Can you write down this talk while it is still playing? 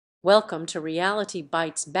Welcome to Reality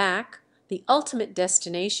Bites Back, the ultimate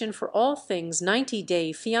destination for all things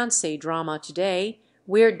 90-day fiancé drama. Today,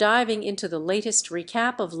 we're diving into the latest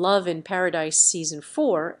recap of Love in Paradise Season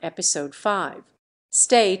 4, Episode 5.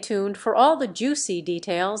 Stay tuned for all the juicy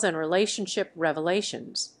details and relationship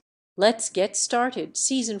revelations. Let's get started.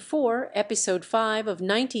 Season 4, Episode 5 of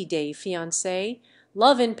 90-Day Fiancé,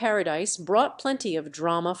 Love in Paradise brought plenty of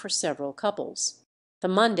drama for several couples. The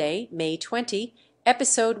Monday, May 20,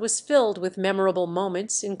 episode was filled with memorable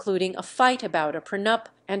moments, including a fight about a prenup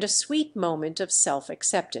and a sweet moment of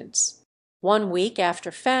self-acceptance. 1 week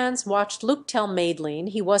after fans watched Luke tell Madeline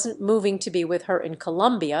he wasn't moving to be with her in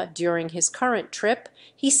Colombia during his current trip,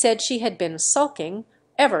 he said she had been sulking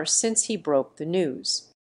ever since he broke the news.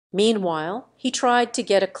 Meanwhile, he tried to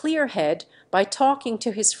get a clear head by talking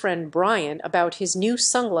to his friend Brian about his new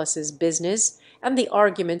sunglasses business and the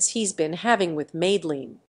arguments he's been having with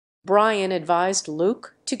Madeline. Brian advised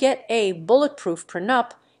Luke to get a bulletproof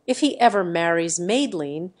prenup if he ever marries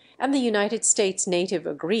Madeline, and the United States native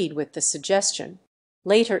agreed with the suggestion.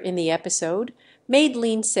 Later in the episode,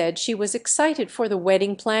 Madeline said she was excited for the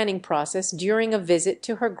wedding planning process during a visit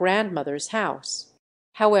to her grandmother's house.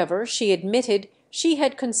 However, she admitted she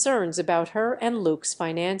had concerns about her and Luke's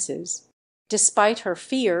finances. Despite her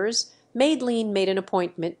fears, Madeline made an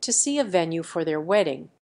appointment to see a venue for their wedding.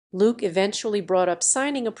 Luke eventually brought up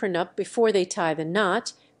signing a prenup before they tie the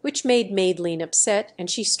knot, which made Madeline upset, and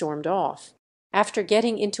she stormed off. After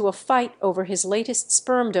getting into a fight over his latest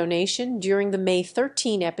sperm donation during the May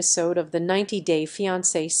 13 episode of the 90-Day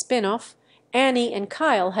Fiancé spin-off, Annie and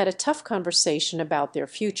Kyle had a tough conversation about their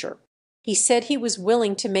future. He said he was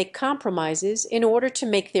willing to make compromises in order to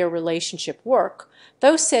make their relationship work,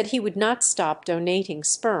 though said he would not stop donating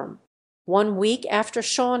sperm. 1 week after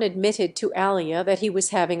Sean admitted to Alia that he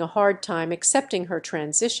was having a hard time accepting her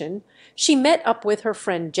transition, she met up with her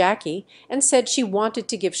friend Jackie and said she wanted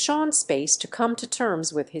to give Sean space to come to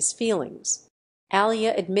terms with his feelings.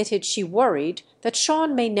 Alia admitted she worried that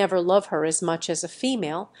Sean may never love her as much as a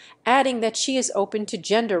female, adding that she is open to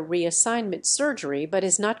gender reassignment surgery but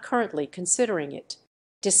is not currently considering it.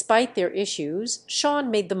 Despite their issues,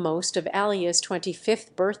 Sean made the most of Alia's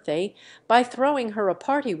 25th birthday by throwing her a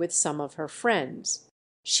party with some of her friends.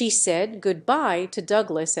 She said goodbye to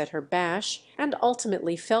Douglas at her bash and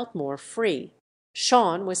ultimately felt more free.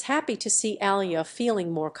 Sean was happy to see Alia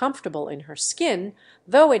feeling more comfortable in her skin,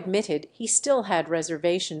 though admitted he still had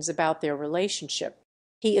reservations about their relationship.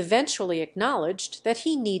 He eventually acknowledged that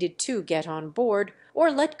he needed to get on board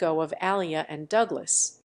or let go of Alia and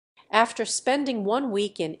Douglas. After spending 1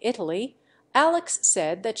 week in Italy, Alex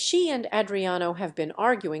said that she and Adriano have been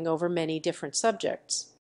arguing over many different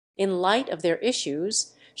subjects. In light of their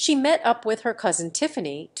issues, she met up with her cousin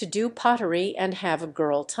Tiffany to do pottery and have a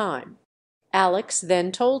girl time. Alex then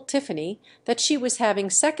told Tiffany that she was having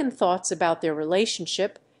second thoughts about their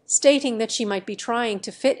relationship, stating that she might be trying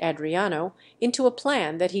to fit Adriano into a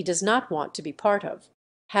plan that he does not want to be part of.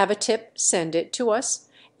 Have a tip? Send it to us.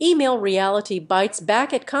 Email Reality Bites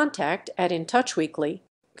back at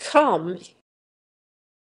contact@intouchweekly.com.